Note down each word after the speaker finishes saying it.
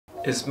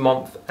is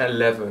month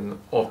 11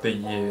 of the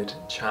yeared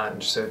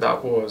challenge. So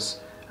that was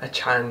a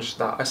challenge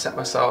that I set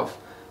myself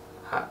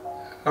at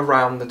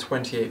around the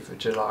 28th of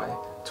July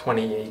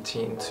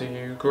 2018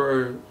 to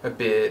grow a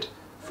beard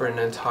for an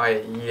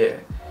entire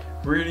year,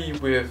 really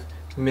with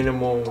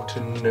minimal to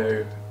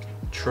no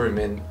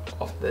trimming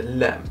of the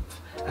length.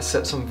 I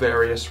set some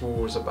various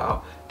rules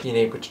about being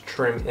able to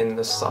trim in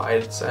the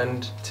sides,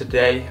 and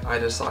today I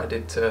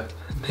decided to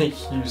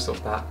make use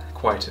of that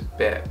quite a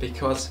bit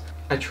because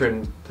I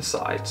trimmed the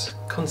sides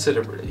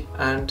considerably,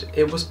 and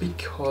it was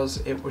because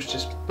it was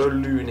just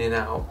ballooning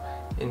out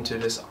into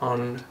this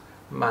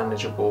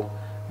unmanageable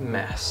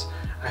mess.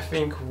 I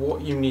think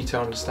what you need to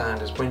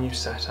understand is when you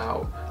set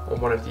out on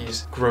one of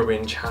these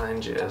growing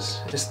challenges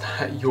is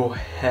that your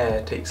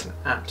hair takes an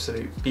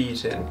absolute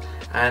beating,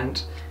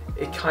 and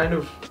it kind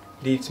of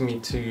leads me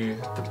to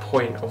the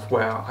point of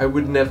where I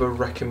would never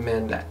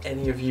recommend that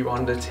any of you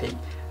undertake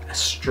a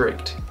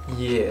strict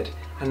yeared,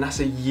 and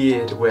that's a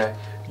yeared where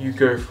you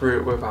go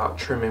through it without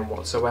trimming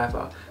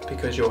whatsoever,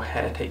 because your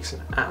hair takes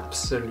an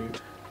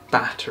absolute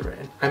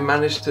battering. I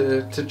managed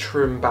to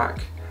trim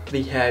back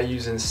the hair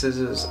using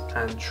scissors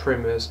and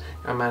trimmers.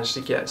 I managed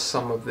to get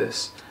some of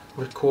this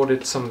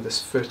recorded, some of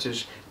this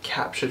footage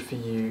captured for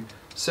you,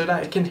 so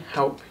that it can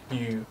help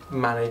you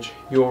manage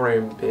your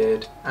own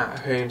beard at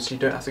home so you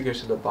don't have to go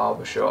to the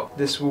barber shop.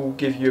 This will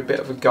give you a bit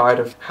of a guide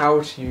of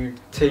how to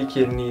take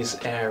in these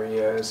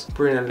areas,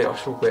 bring a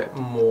little bit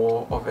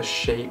more of a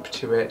shape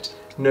to it.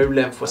 No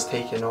length was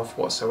taken off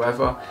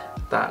whatsoever.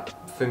 That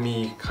for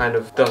me kind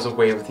of does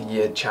away with the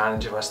year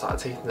challenge if I start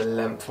taking the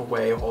length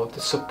away or the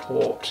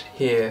support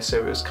here. So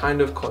it was kind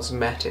of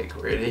cosmetic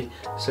really,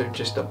 so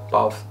just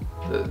above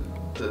the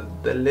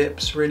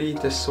lips really,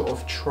 this sort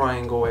of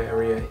triangle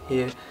area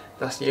here,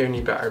 that's the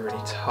only bit I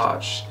really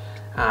touched.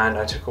 And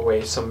I took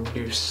away some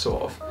loose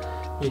sort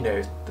of, you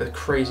know, the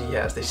crazy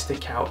hairs, they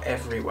stick out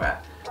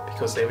everywhere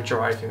because they were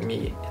driving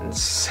me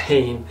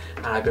insane,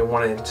 and I've been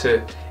wanting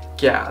to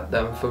get at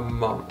them for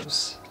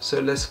months. So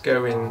let's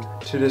go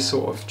into this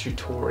sort of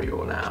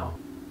tutorial now.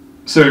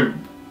 So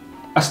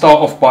I start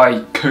off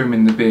by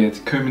combing the beard.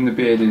 Combing the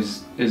beard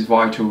is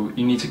vital.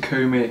 You need to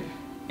comb it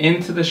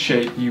into the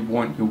shape you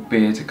want your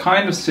beard to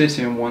kind of sit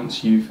in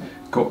once you've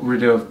got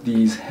rid of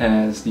these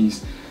hairs,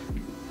 these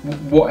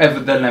whatever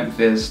the length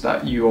is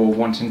that you're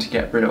wanting to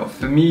get rid of.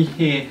 For me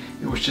here,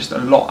 it was just a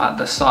lot at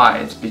the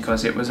sides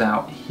because it was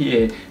out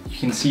here. You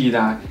can see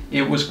that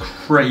it was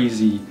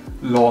crazy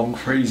long,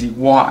 crazy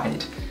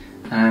wide,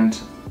 and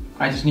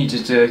I just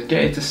needed to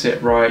get it to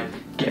sit right,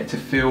 get it to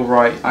feel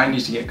right. I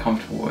need to get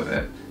comfortable with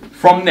it.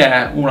 From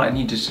there, all I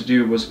needed to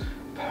do was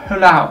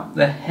pull out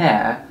the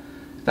hair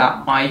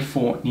that I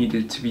thought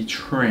needed to be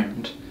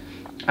trimmed,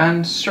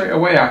 and straight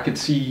away I could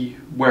see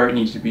where it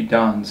needed to be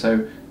done.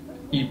 So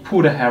you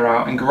pull the hair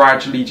out and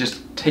gradually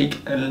just take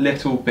a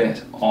little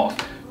bit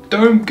off.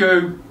 Don't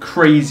go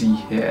crazy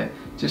here,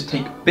 just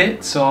take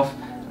bits off,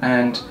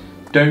 and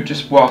don't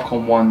just work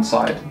on one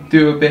side.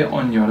 Do a bit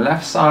on your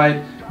left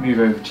side, move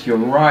over to your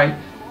right,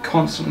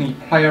 constantly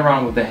play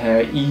around with the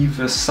hair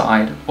either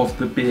side of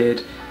the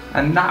beard,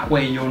 and that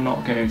way you're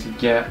not going to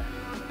get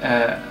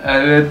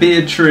a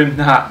beard trim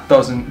that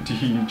doesn't do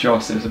you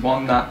justice,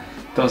 one that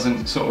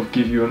doesn't sort of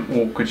give you an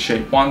awkward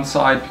shape one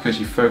side because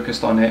you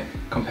focused on it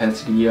compared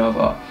to the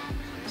other.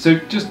 So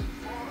just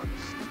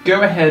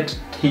go ahead,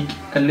 take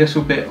a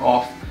little bit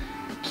off,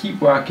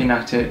 keep working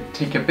at it,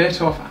 take a bit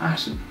off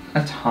at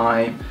a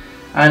time,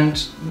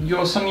 and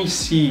you'll suddenly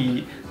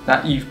see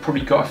that you've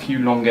probably got a few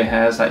longer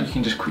hairs that you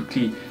can just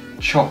quickly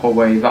chop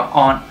away that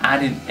aren't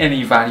adding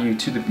any value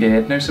to the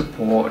beard, no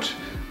support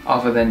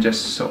other than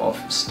just sort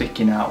of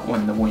sticking out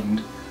when the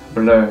wind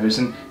blows,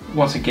 and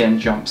once again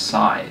jump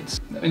sides.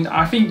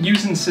 I think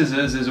using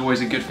scissors is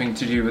always a good thing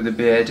to do with the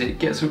beard. It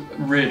gets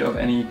rid of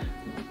any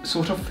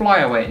sort of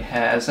flyaway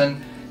hairs,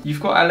 and you've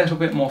got a little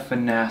bit more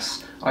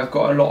finesse. I've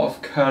got a lot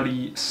of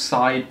curly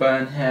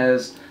sideburn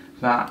hairs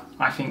that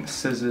I think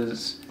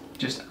scissors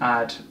just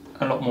add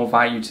a lot more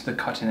value to the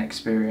cutting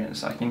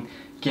experience. I can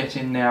get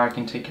in there, I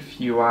can take a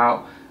few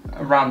out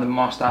around the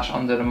mustache,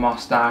 under the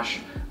mustache,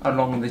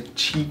 along the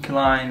cheek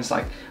lines.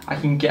 Like, I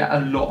can get a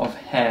lot of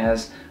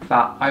hairs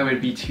that I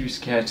would be too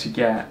scared to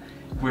get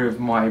with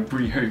my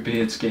Brio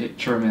Beardscape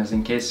trimmers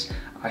in case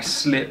I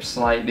slip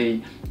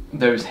slightly,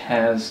 those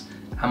hairs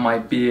and my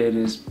beard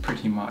is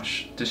pretty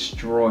much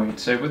destroyed.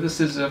 So with the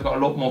scissors I've got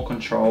a lot more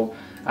control.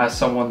 As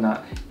someone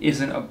that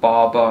isn't a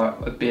barber,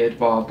 a beard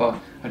barber,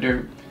 I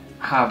don't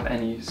have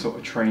any sort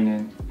of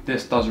training,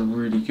 this does a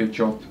really good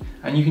job,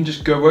 and you can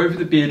just go over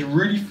the beard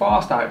really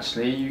fast.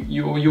 Actually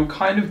you'll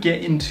kind of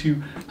get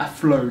into a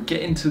flow,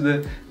 get into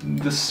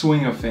the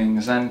swing of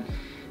things, and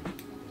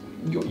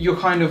you'll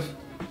kind of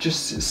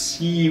just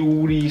see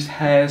all these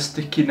hairs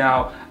sticking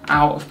out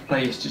of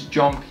place. Just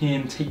jump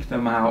in, take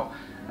them out.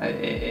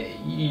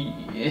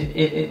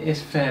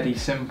 It's fairly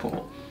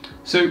simple.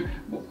 So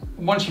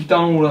once you've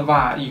done all of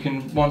that, you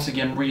can once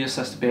again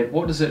reassess the beard.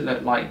 What does it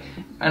look like?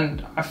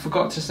 And I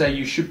forgot to say,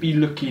 you should be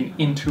looking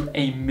into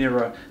a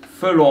mirror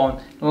full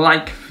on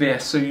like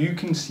this, so you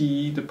can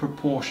see the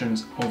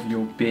proportions of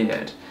your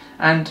beard.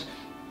 And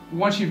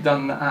once you've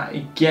done that,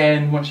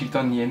 again, once you've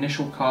done the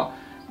initial cut,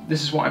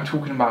 this is what I'm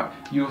talking about.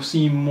 You'll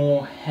see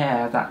more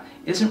hair that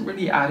isn't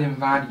really adding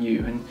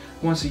value, and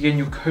once again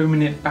you're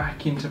combing it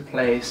back into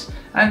place.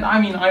 And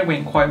I mean, I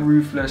went quite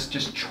ruthless,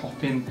 just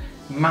chopping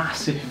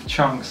massive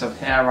chunks of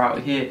hair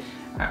out here.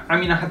 I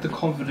mean, I had the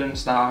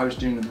confidence that I was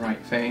doing the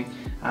right thing,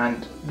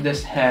 and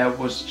this hair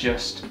was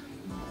just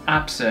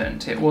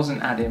absent. It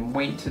wasn't adding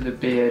weight to the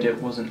beard,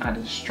 it wasn't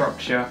adding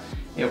structure.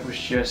 It was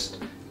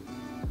just,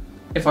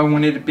 if I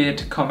wanted a beard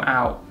to come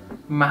out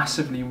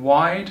massively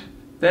wide,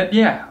 then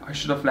yeah, I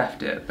should have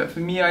left it. But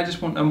for me, I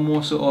just want a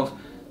more sort of,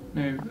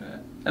 you know,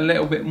 a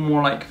little bit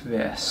more like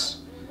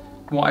this,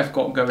 what I've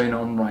got going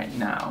on right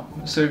now.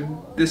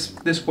 So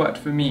this worked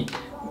for me.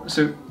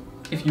 So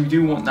if you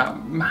do want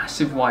that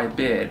massive wide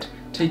beard,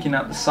 taking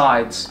out the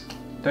sides,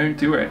 don't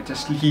do it,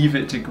 just leave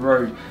it to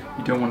grow.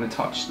 You don't want to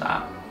touch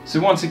that. So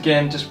once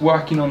again, just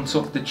working on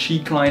sort of the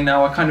cheek line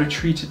now. I kind of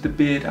treated the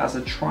beard as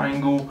a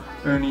triangle,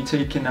 only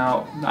taking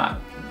out that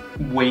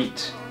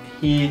weight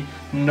here.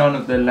 None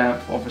of the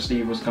length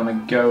obviously was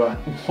gonna go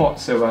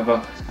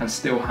whatsoever, and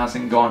still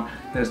hasn't gone.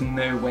 There's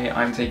no way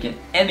I'm taking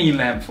any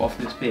length off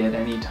this beard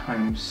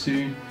anytime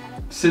soon.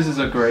 Scissors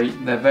are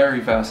great, they're very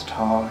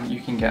versatile.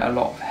 You can get a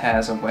lot of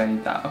hairs away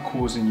that are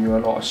causing you a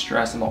lot of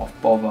stress, a lot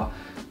of bother,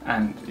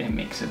 and it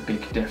makes a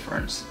big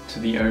difference to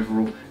the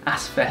overall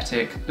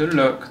aesthetic, the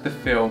look, the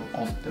feel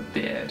of the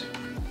beard.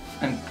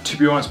 And to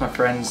be honest, my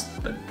friends,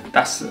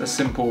 that's as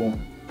simple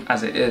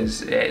as it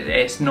is.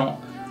 It's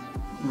not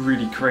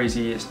really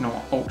crazy, it's not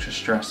ultra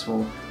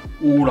stressful.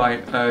 All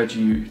I urge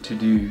you to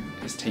do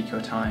is take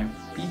your time,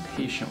 be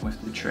patient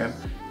with the trim,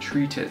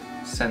 treat it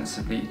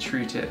sensibly,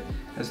 treat it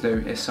as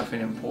though it's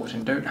something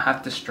important. Don't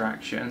have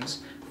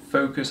distractions,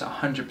 focus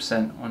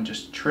 100% on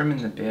just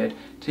trimming the beard,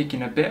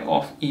 taking a bit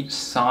off each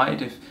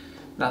side if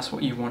that's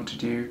what you want to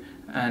do,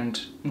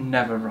 and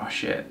never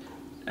rush it.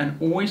 And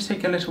always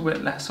take a little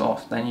bit less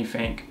off than you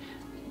think.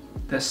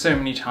 There's so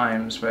many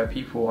times where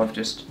people have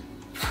just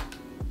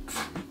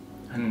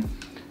and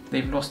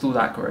they've lost all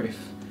that growth,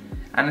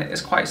 and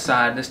it's quite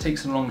sad. This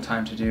takes a long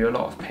time to do, a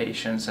lot of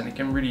patience, and it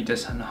can really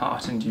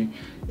dishearten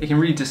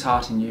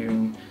you.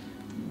 And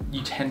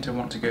you tend to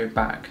want to go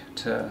back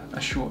to a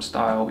short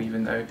style,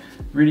 even though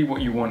really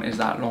what you want is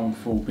that long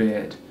full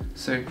beard.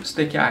 So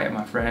stick at it,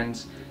 my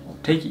friends.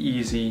 Take it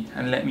easy,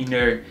 and let me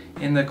know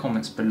in the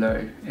comments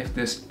below if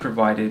this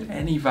provided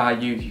any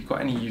value, if you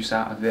got any use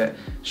out of it.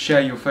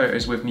 Share your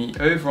photos with me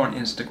over on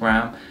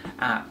Instagram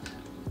at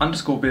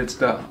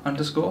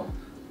 _beardster_.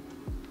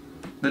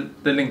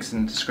 The link's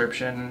in the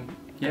description.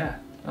 Yeah,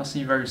 I'll see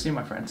you very soon,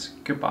 my friends.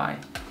 Goodbye.